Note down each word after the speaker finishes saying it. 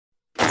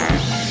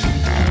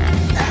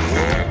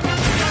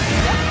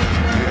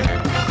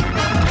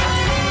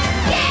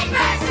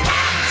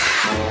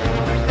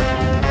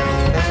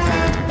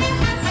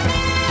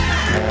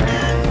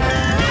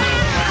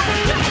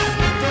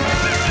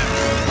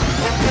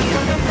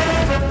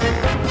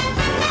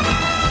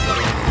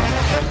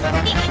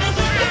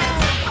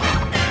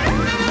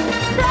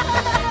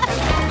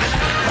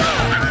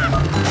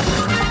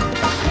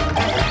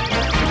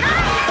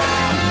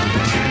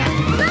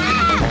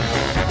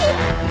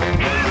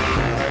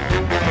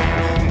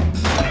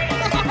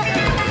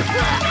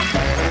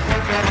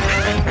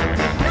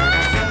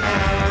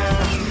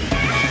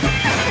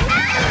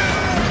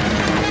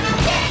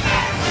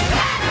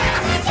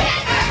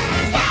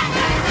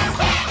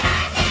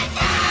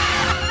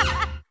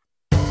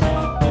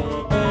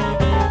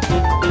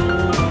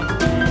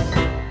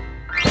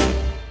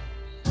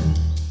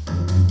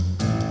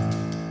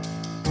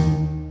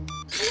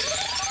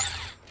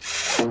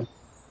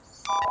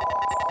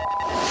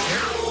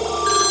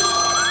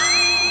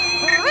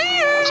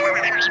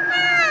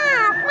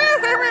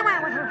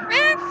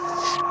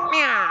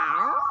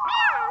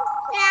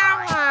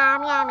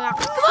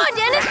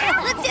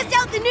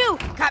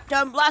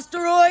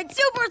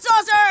transport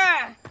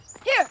saucer!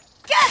 Here,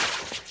 get it!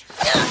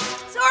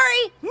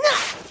 Sorry!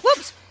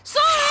 Whoops!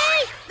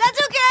 Sorry!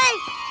 That's okay!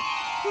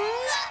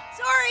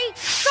 Sorry!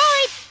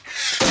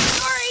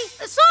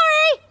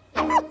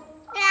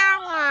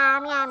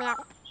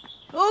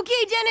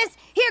 Okay, Dennis,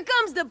 here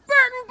comes the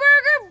Burton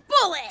Burger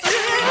Bullet!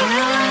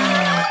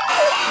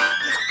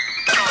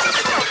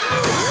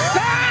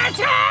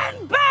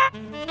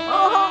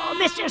 Oh,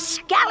 Mr.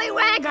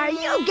 Scallywag, are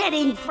you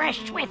getting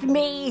fresh with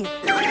me?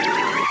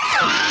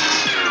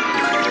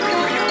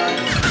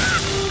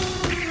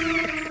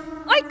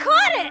 I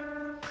caught it!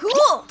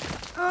 Cool.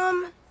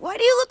 Why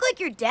do you look like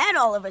your dad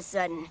all of a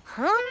sudden?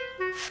 Huh?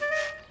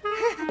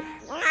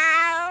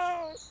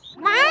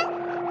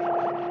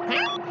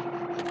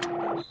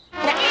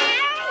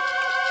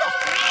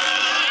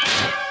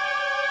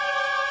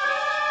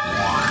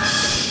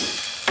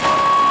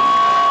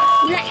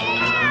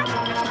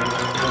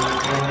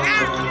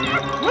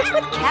 What's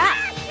with Cat?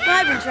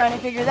 I've been trying to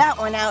figure that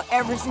one out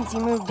ever since he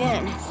moved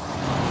in.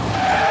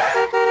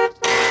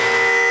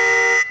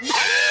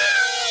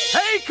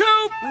 Hey,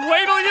 Coop!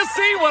 Wait till you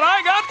see what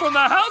I got from the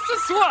House of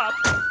Swap!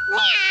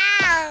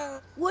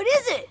 Meow. What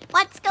is it?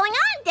 What's going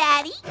on,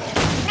 Daddy?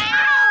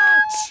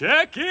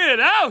 Check it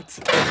out!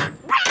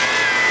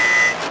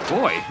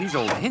 Boy, these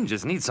old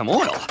hinges need some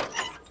oil.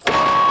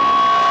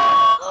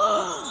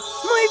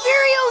 My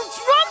very own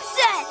drum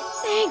set!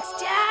 Thanks,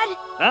 Dad.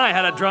 I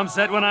had a drum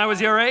set when I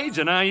was your age,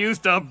 and I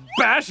used to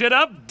bash it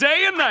up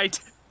day and night.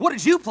 What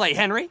did you play,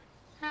 Henry?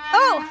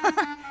 Oh,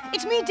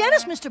 it's me,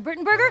 Dennis, Mr.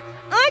 Burtonberger.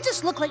 I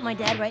just look like my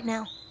dad right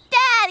now.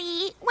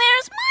 Daddy,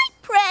 where's my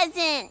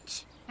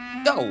present?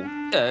 Oh,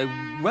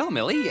 well,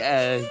 Millie,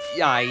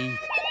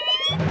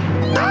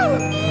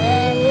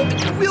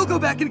 We'll go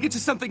back and get you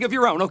something of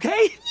your own, okay?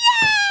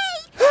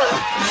 Yay!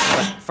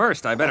 But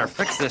first, I better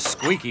fix this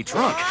squeaky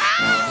trunk.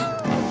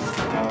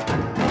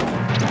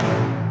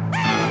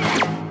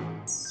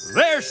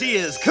 There she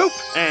is, Coop,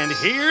 and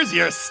here's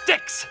your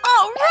sticks.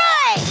 All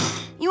right!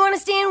 You want to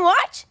stay and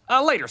watch?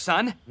 Later,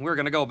 son. We're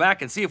gonna go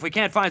back and see if we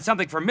can't find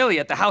something for Millie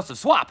at the House of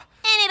Swap.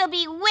 And it'll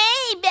be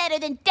way better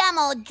than dumb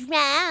old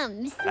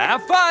drums.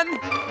 Have fun!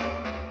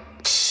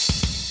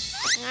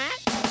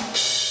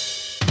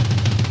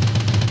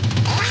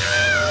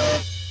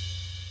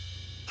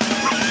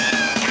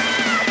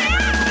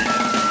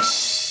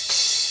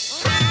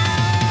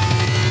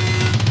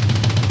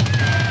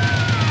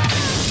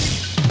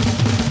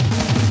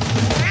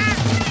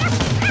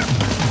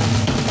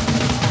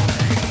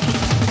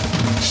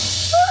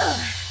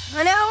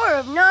 An hour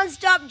of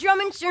non-stop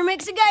drumming sure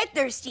makes a guy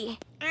thirsty.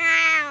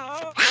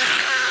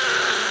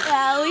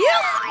 Alley-oop!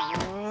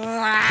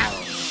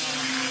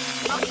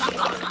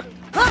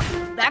 Huh,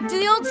 back to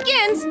the old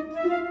skins.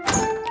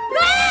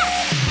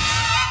 Ah!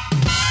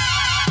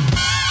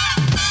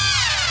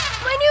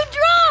 My new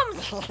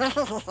drums!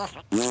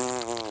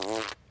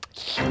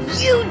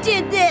 You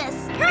did this!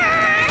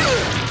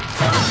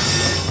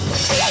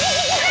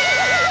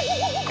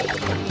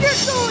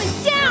 You're going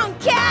down,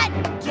 Cat!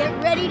 Get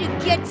ready to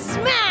get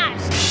smashed!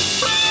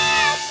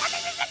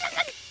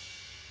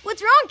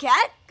 What's wrong,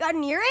 Cat? Got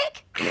an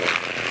earache?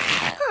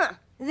 Huh.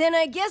 Then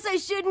I guess I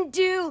shouldn't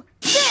do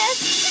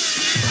this.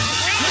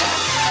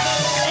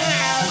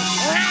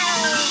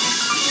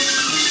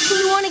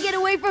 You want to get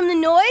away from the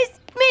noise?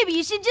 Maybe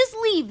you should just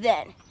leave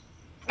then.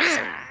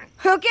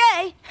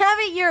 Okay, have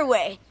it your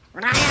way.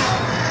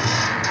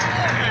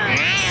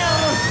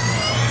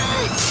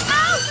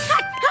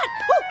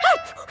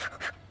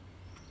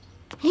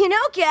 You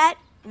know, Cat,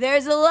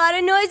 there's a lot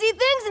of noisy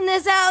things in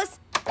this house.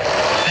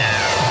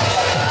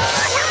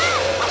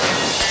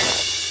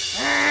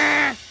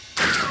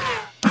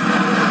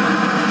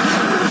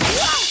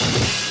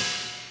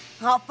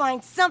 I'll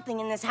find something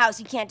in this house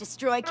you can't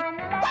destroy. Where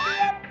are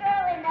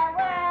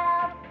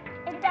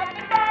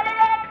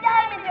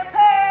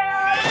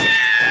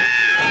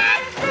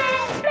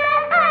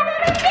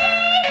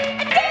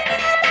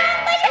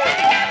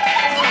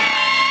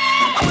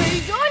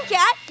you going,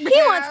 Cat?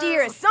 He wants to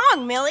hear a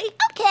song, Millie.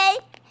 Okay.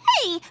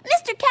 Hey,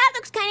 Mr. Cat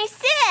looks kind of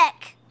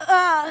sick.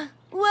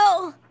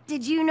 Well,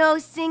 did you know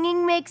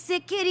singing makes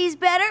sick kitties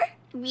better?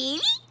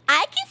 Really?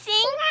 I can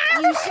sing.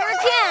 You sure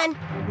can.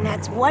 And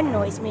that's one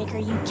noisemaker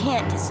you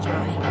can't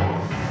destroy.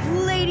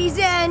 Ladies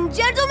and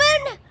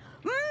gentlemen,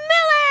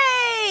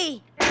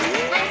 Millie!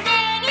 I'm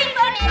singing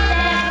for Mr.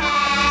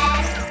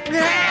 Cat.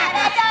 Not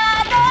a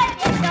dog or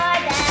this or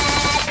that.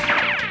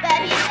 But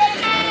he's a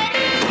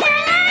kitty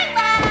and I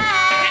want.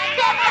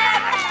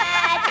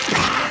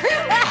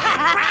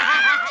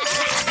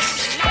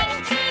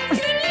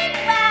 Singing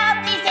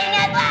loudly, sing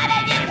as loud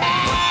as you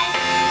can.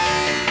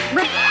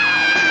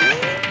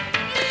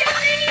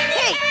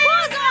 Hey,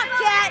 paws off,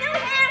 Cat!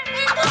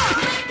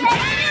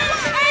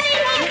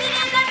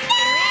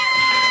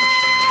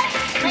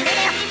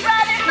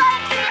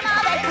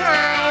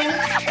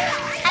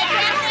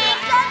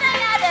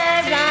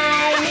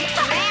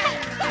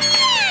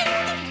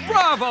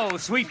 Bravo,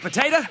 sweet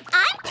potato.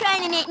 I'm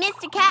trying to make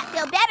Mr. Cat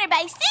feel better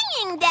by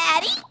singing,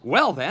 Daddy.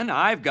 Well then,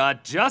 I've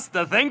got just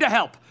the thing to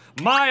help.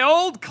 My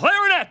old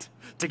clarinet.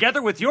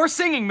 Together with your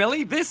singing,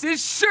 Millie, this is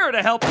sure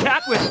to help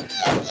Cat with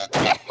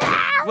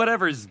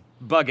whatever's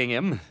bugging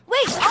him.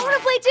 Wait, I want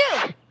to play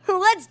too.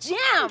 Let's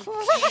jam.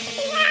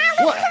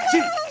 1,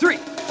 2, 3,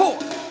 4.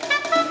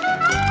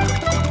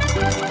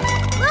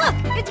 Look,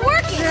 it's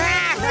working.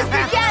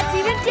 Mr. Cat's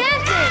even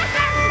dancing.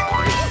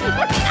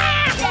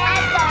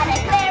 Dad's got a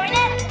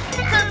clarinet,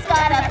 Coop's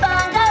got a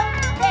bongo.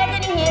 They're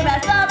gonna hear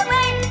us all the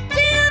way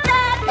to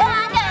the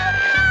Congo.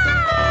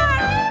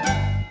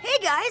 Hey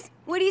guys,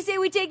 what do you say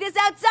we take this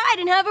outside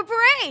and have a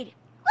parade?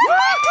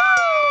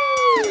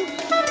 Woo-hoo!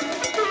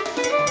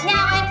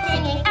 Now I'm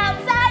singing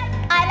outside.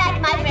 I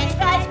like my French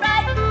fries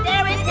fried.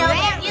 There is no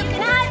way you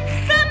can hide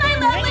from my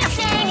love with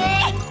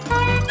singing.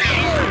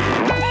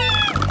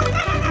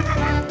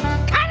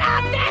 Cut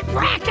out that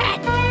racket!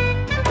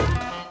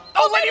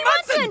 Oh, Lady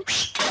Munson!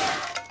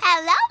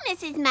 Hello,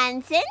 Mrs.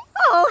 Munson.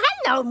 Oh,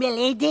 hello,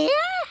 Millie, dear.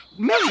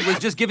 Millie was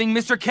just giving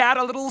Mr. Cat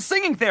a little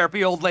singing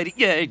therapy, old lady.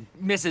 Yeah,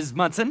 Mrs.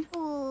 Munson.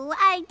 Ooh,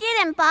 I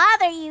didn't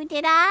bother you,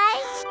 did I?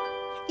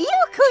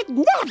 You could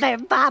never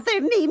bother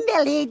me,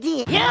 Millie,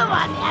 dear. You,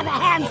 on the other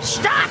hand,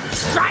 stop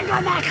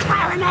strangling that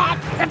clarinet.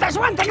 If there's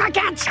one thing I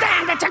can't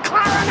stand, it's a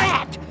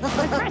clarinet.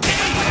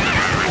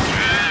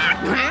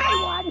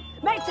 One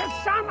makes it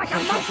sound like a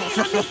monkey in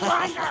a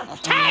grinder.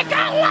 Take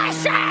a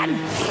lesson!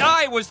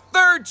 I was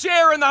third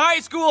chair in the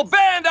high school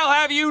band, I'll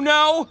have you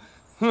know.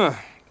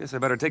 Guess I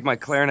better take my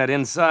clarinet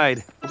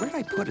inside. Where'd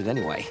I put it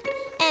anyway?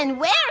 And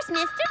where's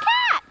Mr.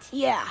 Cat?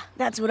 Yeah,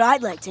 that's what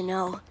I'd like to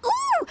know.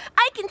 Ooh,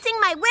 I can sing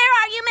my Where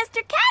Are You,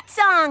 Mr. Cat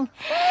song.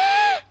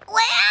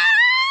 Where are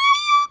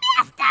you,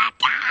 Mr.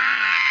 Cat?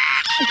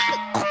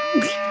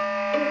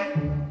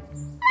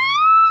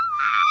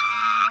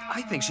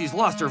 I think she's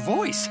lost her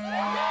voice.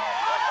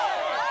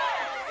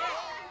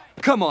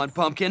 Come on,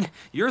 Pumpkin.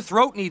 Your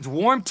throat needs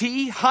warm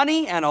tea,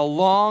 honey, and a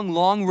long,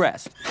 long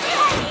rest. I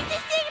need to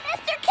sing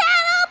Mr.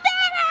 Cat all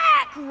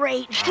better.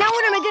 Great. Now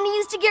what am I going to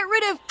use to get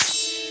rid of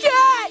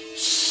Cat?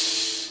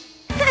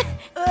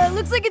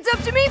 Looks like it's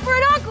up to me for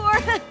an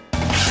encore.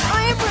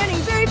 I am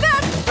running very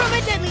fast from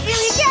a deadly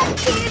alien cat.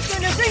 He is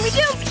going to bring me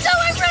doom, so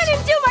I run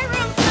into my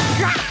room.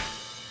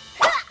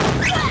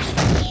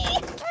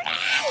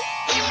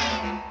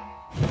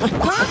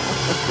 Huh?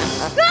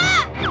 Ah!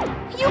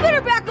 You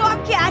better back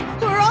off, Cat,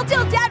 or I'll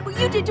tell Dad what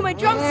you did to my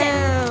drum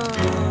set.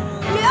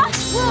 Yeah?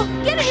 Well,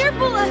 get an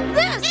earful of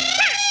this.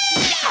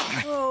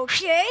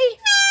 Okay.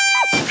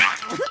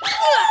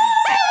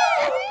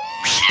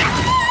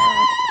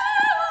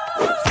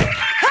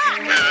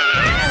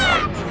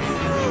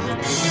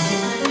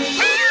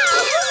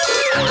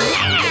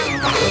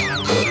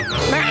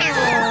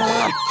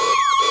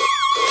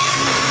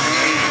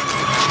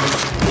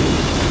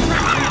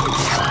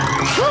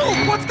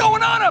 What's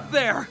going on up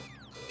there?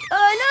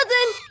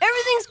 Nothing.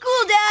 Everything's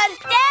cool, Dad.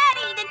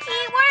 Daddy, the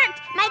tea worked.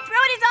 My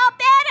throat is all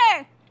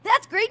better.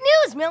 That's great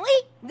news,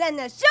 Millie. Then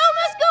the show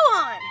must go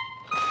on.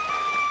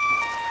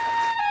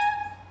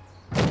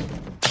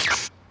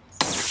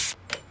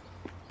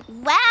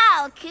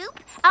 Wow, Coop.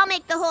 I'll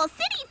make the whole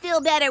city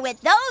feel better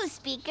with those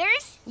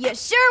speakers. You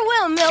sure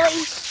will,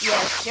 Millie. You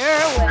sure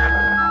will.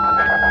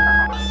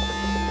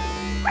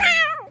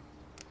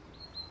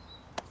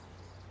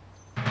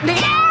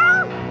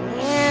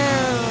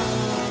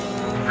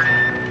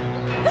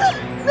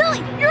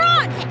 Millie, you're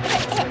on!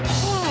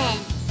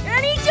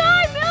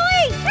 Anytime,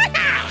 Millie!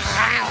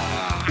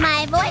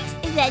 My voice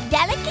is a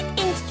delicate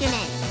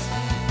instrument.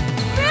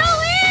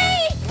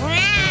 Millie!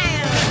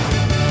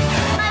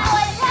 My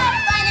voice has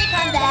finally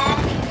come back.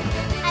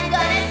 I'm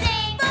gonna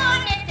sing for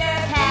Mr.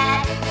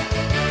 Cat.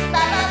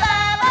 La la la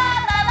la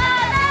la la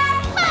la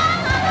la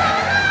la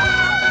la.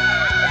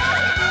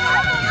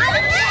 I'm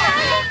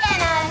big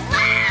and I'm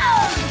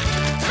loud.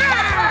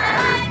 That's why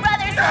my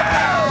brother's so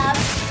proud.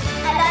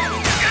 I love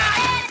to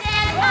dance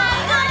and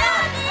I'm gonna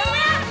be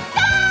a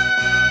star.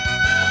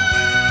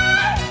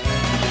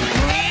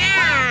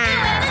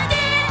 Doing the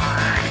dance,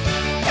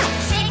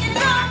 shake and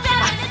roll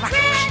down the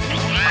trance.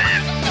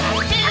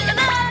 To the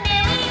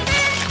Millie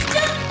Dance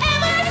to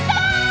ever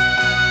start.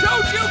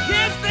 Don't you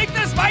kids think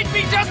this might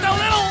be just a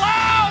little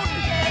loud?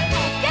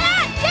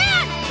 Dad!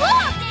 Dad!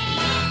 Look!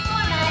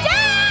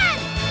 Dad!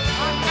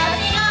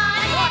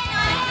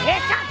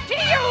 It's up to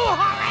you,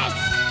 Horace!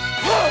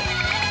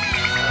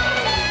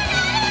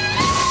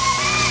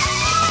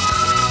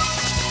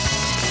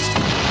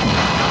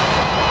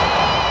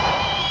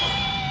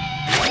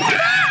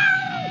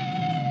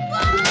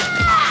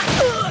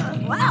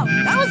 Wow,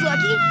 that was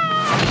lucky.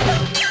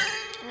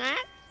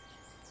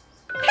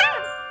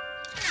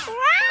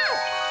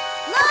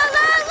 La la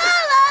la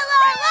la la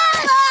la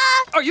la!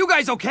 Are you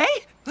guys okay?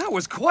 That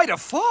was quite a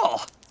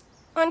fall.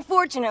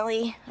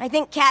 Unfortunately, I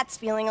think Cat's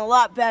feeling a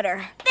lot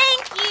better.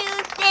 Thank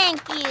you,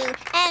 thank you.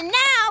 And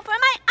now for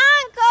my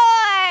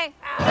encore.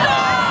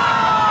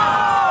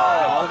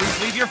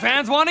 Always leave your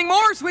fans wanting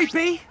more, Sweet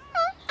Pea.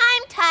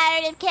 I'm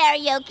tired of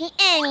karaoke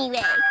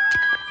anyway.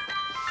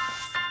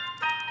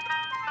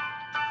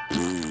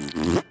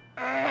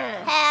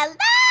 Hello?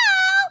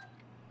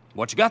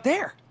 What you got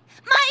there?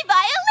 My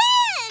violin!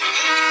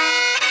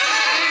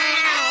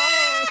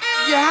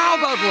 Yeah, how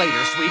about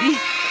later, sweetie?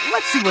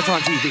 Let's see what's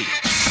on TV.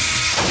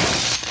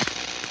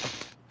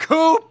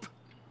 Coop!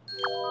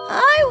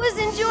 I was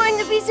enjoying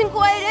the peace and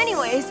quiet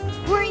anyways.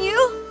 Weren't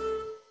you?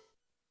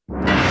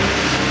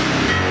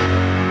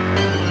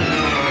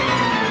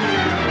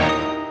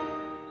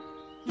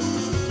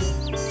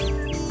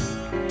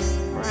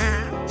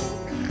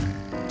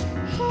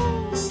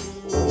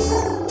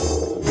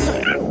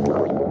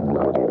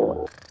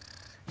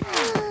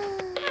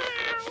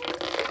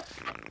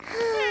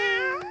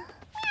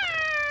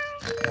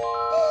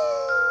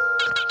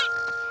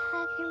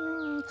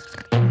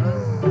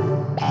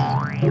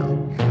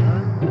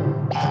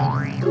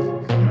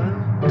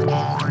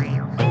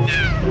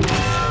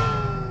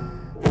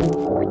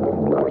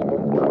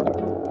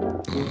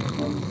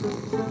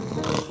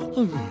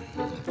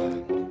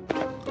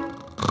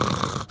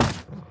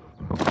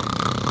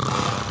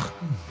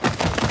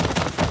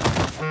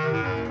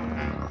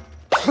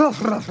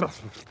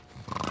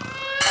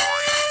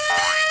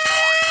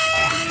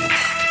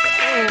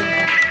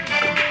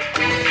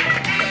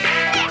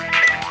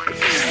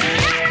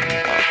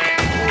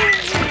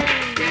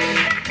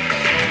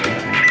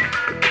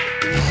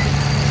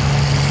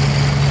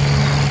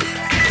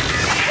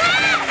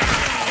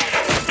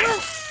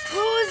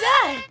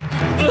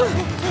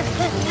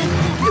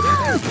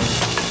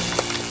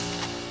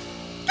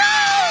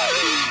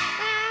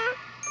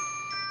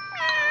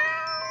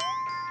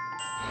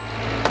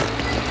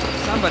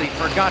 Somebody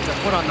forgot to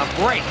put on the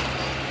brake.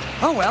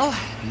 Oh well,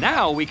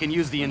 now we can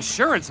use the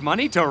insurance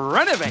money to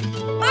renovate.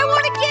 I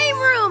want a game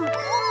room!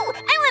 Ooh,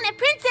 I want a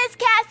princess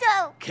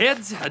castle.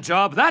 Kids, a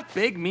job that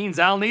big means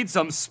I'll need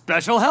some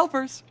special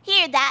helpers.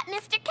 Hear that,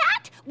 Mr.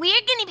 Cat?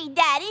 We're gonna be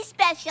Daddy's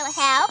special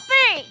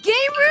helper.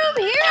 Game room,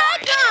 here I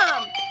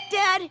come!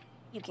 Dad,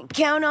 you can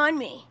count on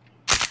me.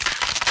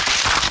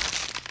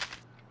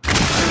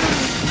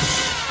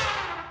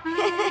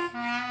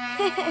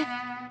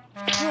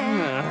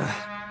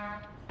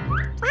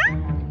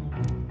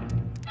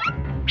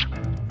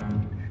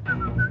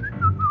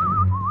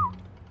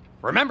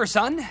 Remember,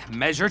 son,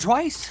 measure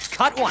twice,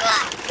 cut once.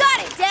 Got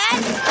it,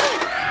 Dad!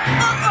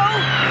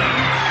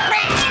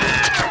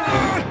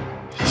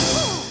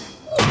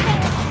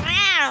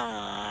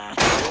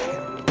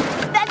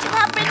 Special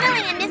helper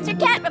Millie and Mr.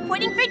 Cat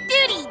reporting for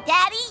duty,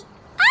 Daddy.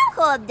 I'll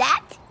hold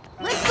that.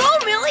 Let's go,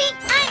 Millie!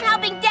 I'm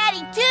helping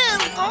Daddy too.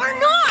 Or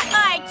not!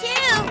 Or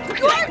two.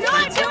 You're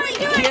not doing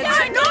it! You're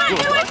not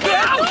doing it!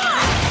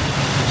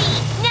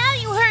 Now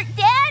you hurt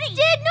Daddy.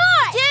 Did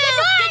not!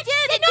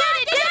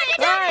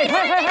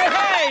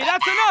 Hey,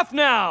 that's enough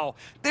now.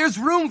 There's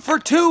room for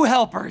 2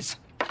 helpers.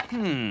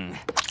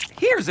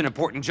 Here's an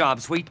important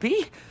job, Sweet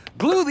Pea.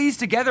 Glue these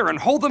together and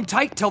hold them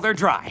tight till they're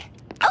dry.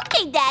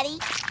 Okay, Daddy.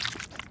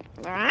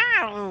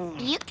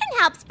 You can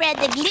help spread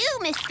the glue,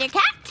 Mr.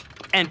 Cat.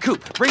 And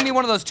Coop, bring me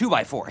one of those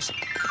 2x4s.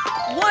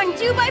 1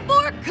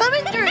 2x4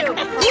 coming through!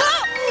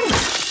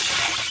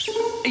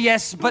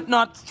 Yes, but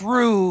not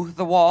through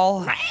the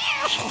wall.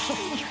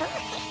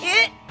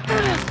 It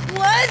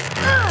was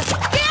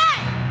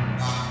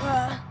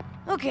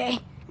okay,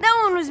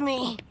 that one was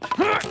me.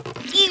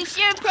 You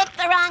sure picked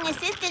the wrong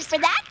assistant for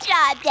that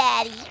job,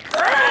 Daddy.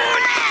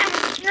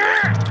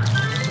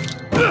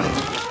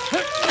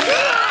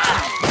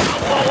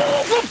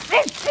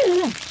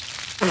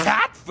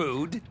 Cat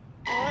food?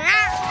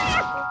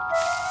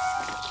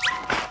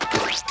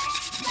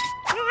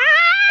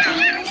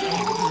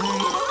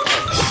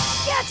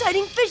 Cat's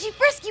hiding fishy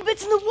frisky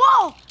bits in the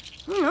wall.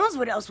 Who knows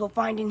what else we'll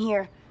find in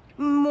here?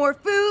 More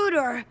food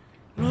or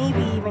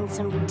maybe even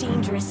some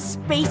dangerous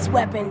space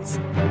weapons.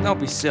 Don't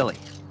be silly.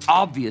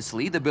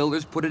 Obviously, the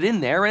builders put it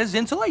in there as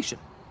insulation.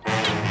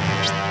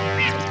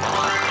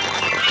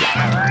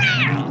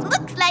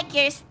 Looks like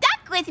you're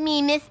stuck with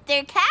me,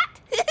 Mr. Cat.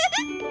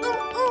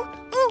 Ooh.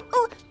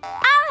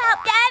 I'll help,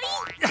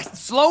 Daddy.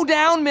 Slow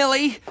down,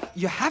 Millie.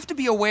 You have to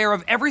be aware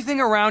of everything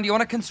around you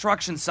on a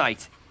construction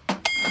site.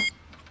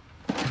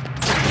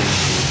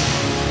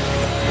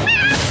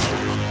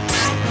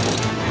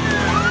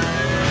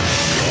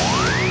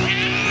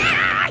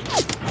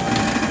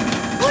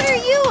 What are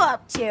you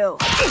up to?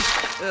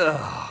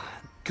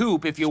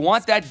 Coop, if you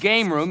want that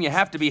game room, you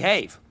have to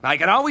behave. I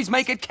can always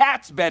make it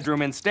Cat's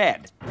bedroom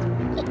instead.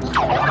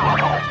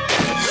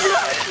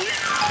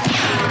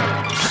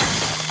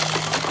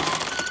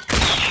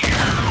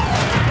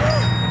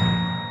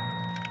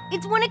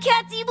 It's one of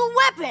Cat's evil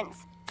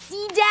weapons.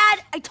 See,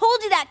 Dad? I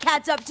told you that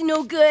cat's up to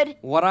no good.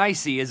 What I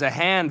see is a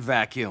hand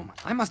vacuum.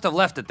 I must have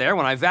left it there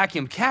when I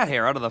vacuumed cat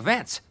hair out of the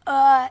vents.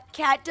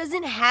 Cat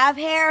doesn't have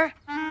hair.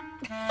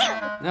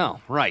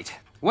 No, right.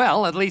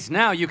 Well, at least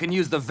now you can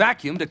use the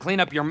vacuum to clean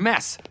up your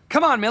mess.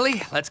 Come on,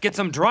 Millie. Let's get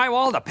some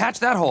drywall to patch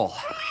that hole.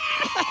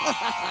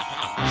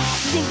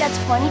 You think that's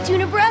funny,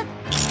 Tuna Breath?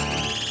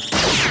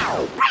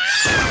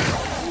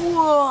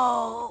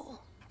 Whoa.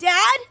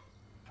 Dad?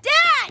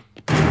 Dad!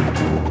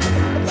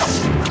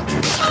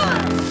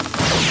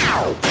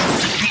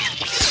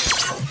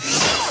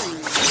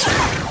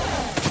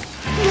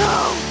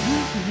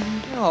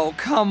 No! Oh,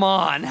 come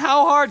on.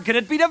 How hard could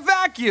it be to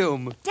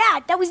vacuum?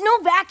 Dad, that was no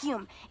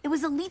vacuum. It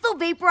was a lethal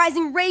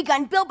vaporizing ray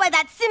gun built by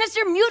that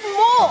sinister mutant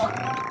mole.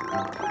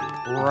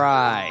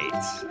 Right.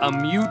 A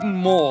mutant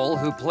mole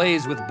who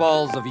plays with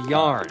balls of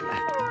yarn.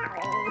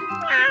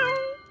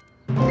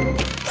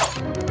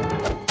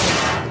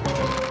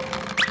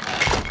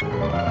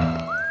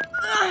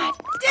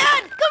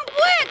 Dad, come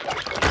quick!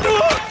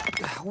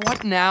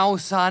 What now,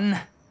 son?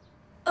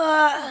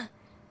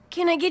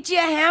 Can I get you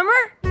a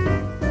hammer?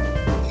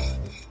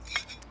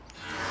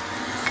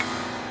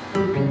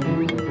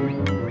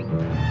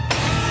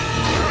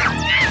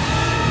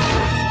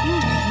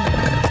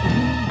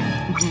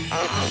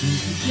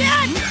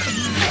 Dad!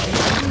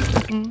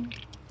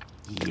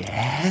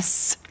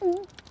 Yes?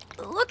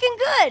 Looking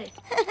good.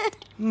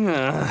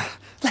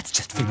 Let's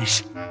just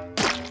finish.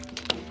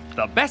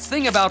 The best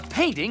thing about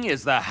painting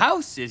is the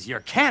house is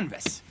your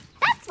canvas.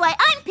 That's why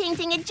I'm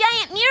painting a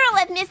giant mural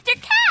of Mr.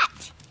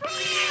 Cat.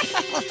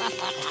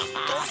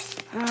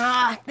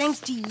 Thanks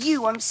to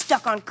you, I'm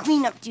stuck on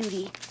cleanup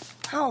duty.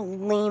 How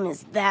lame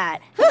is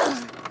that?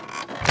 Oh.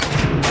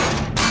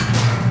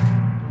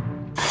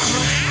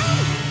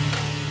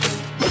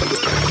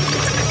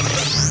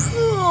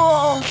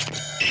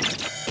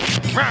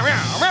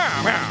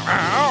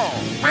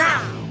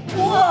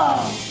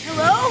 Whoa!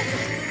 Hello?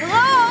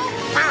 Hello?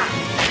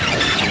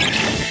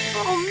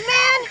 Oh,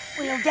 man!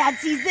 Wait till Dad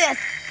sees this.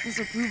 This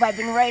will prove I've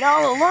been right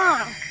all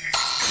along.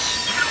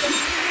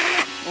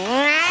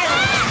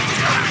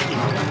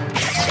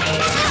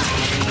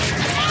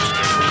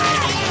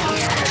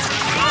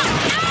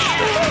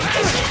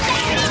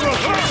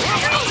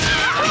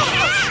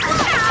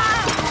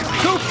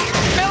 Coop!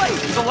 Billy!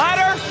 The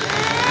ladder!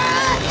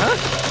 Huh?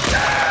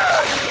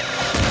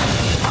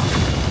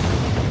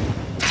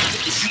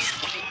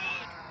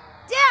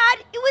 Dad,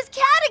 it was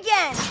Cat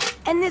again!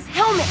 And this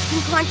helmet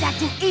can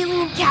contact an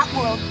alien cat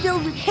world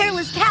filled with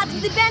hairless cats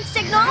with advanced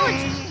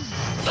technology.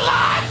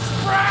 Blood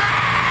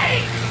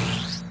spray!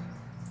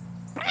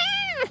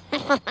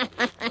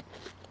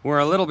 We're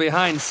a little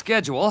behind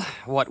schedule,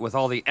 what with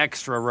all the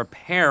extra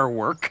repair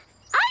work.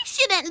 I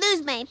shouldn't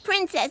lose my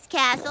princess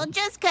castle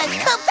just 'cause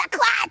Coop's a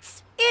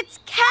klutz. It's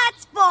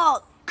Cat's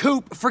fault!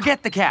 Coop,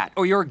 forget the cat,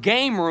 or your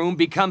game room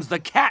becomes the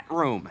cat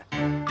room.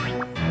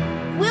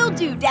 Will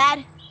do,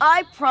 Dad.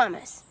 I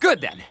promise.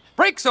 Good then.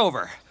 Break's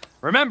over.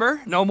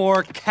 Remember, no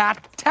more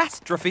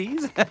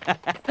catastrophes.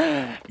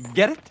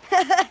 Get it?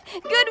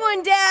 Good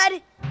one,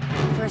 Dad.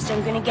 First,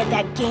 I'm gonna get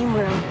that game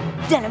room.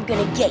 Then I'm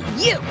gonna get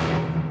you.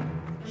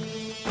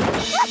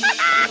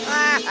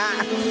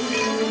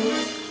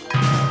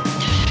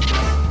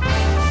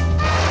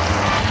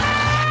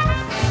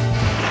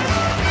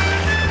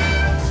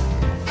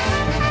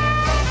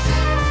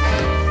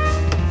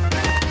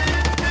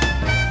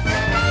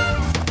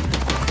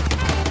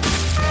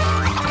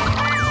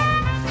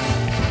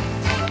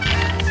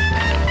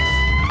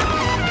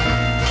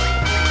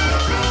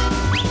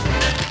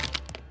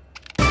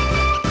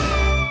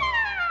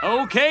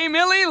 Okay,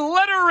 Millie,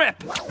 let her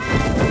rip. Woo-hoo!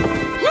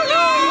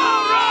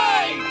 All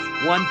right!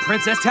 One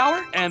princess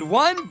tower and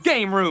one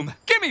game room.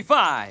 Give me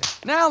 5.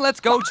 Now let's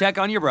go check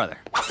on your brother.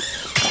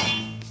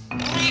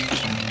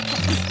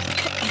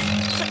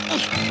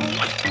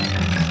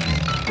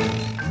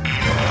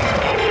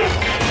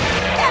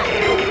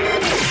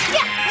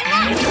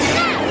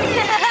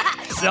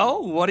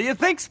 So, what do you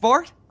think,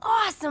 sport?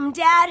 Awesome,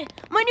 Dad.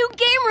 My new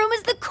game room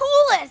is the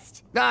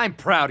coolest. I'm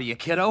proud of you,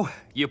 kiddo.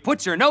 You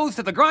put your nose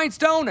to the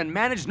grindstone and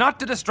managed not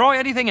to destroy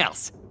anything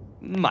else.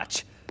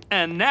 Much.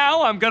 And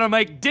now I'm gonna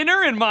make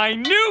dinner in my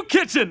new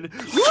kitchen.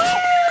 Woo!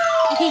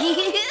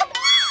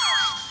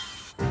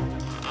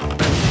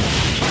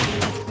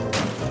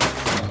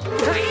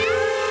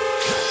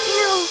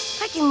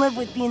 I can live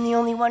with being the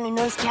only one who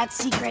knows Cat's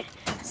secret,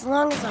 as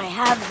long as I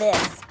have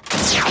this.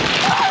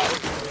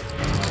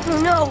 Oh,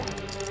 no!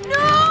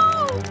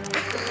 No!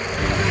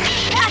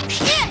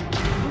 That's it!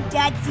 When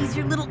Dad sees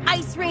your little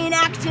ice ray in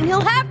action,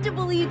 he'll have to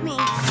believe me.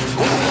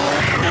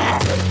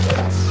 Dad!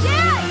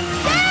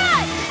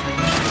 Dad!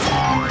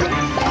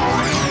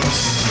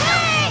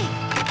 Hey!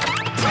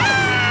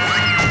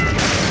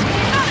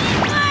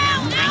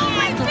 Ow,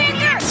 my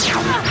finger!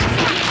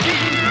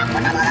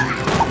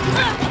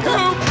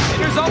 Coop,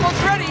 dinner's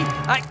almost ready.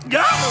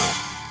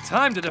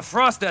 Time to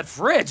defrost that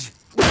fridge.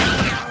 Coop,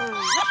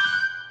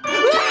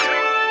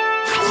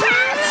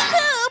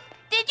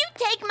 did you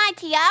take my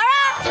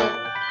tiara?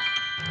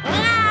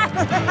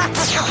 You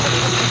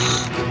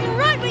can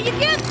run, but you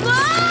can't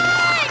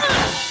slide!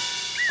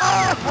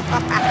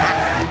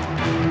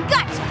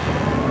 Gotcha!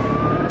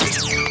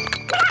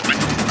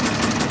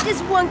 This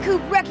one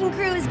Coop wrecking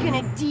crew is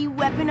gonna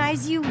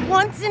de-weaponize you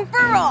once and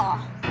for all.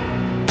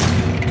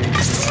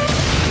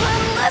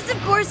 Unless,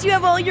 of course, you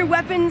have all your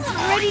weapons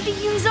ready to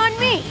use on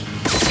me.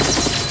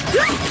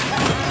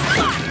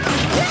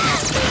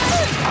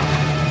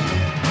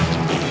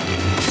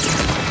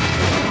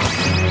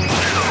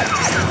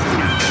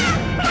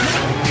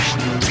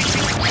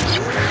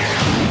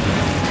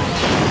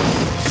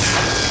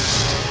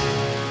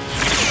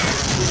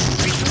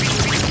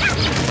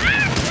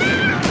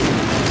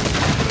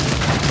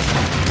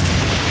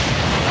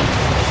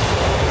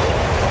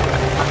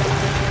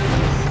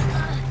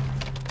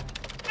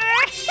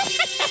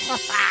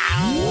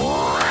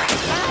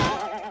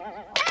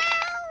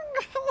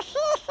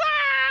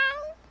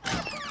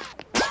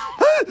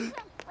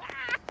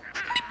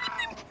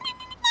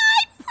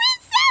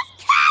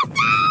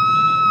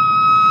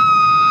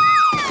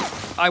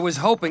 I was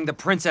hoping the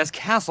Princess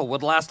Castle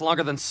would last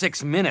longer than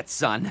 6 minutes,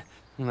 son.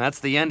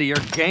 That's the end of your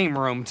game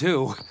room,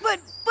 too.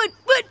 But,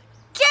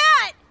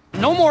 Cat!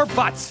 No more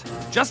buts.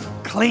 Just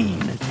clean.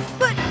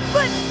 But...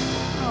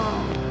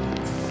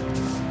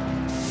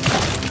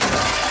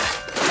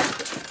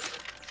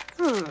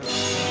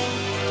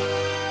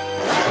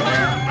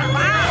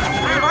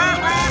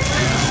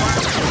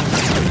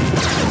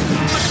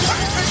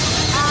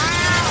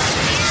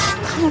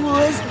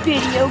 Coolest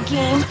video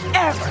game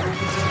ever.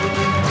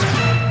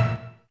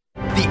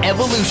 The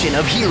evolution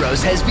of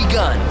heroes has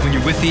begun. When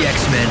you're with the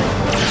X-Men,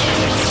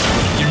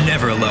 you're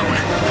never alone.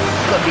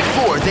 But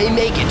before they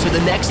make it to the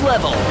next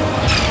level,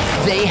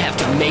 they have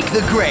to make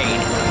the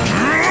grade.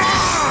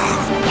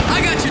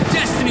 I got your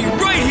destiny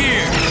right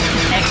here!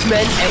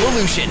 X-Men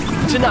Evolution,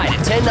 tonight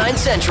at 10/9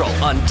 Central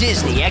on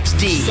Disney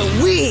XD.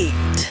 Sweet!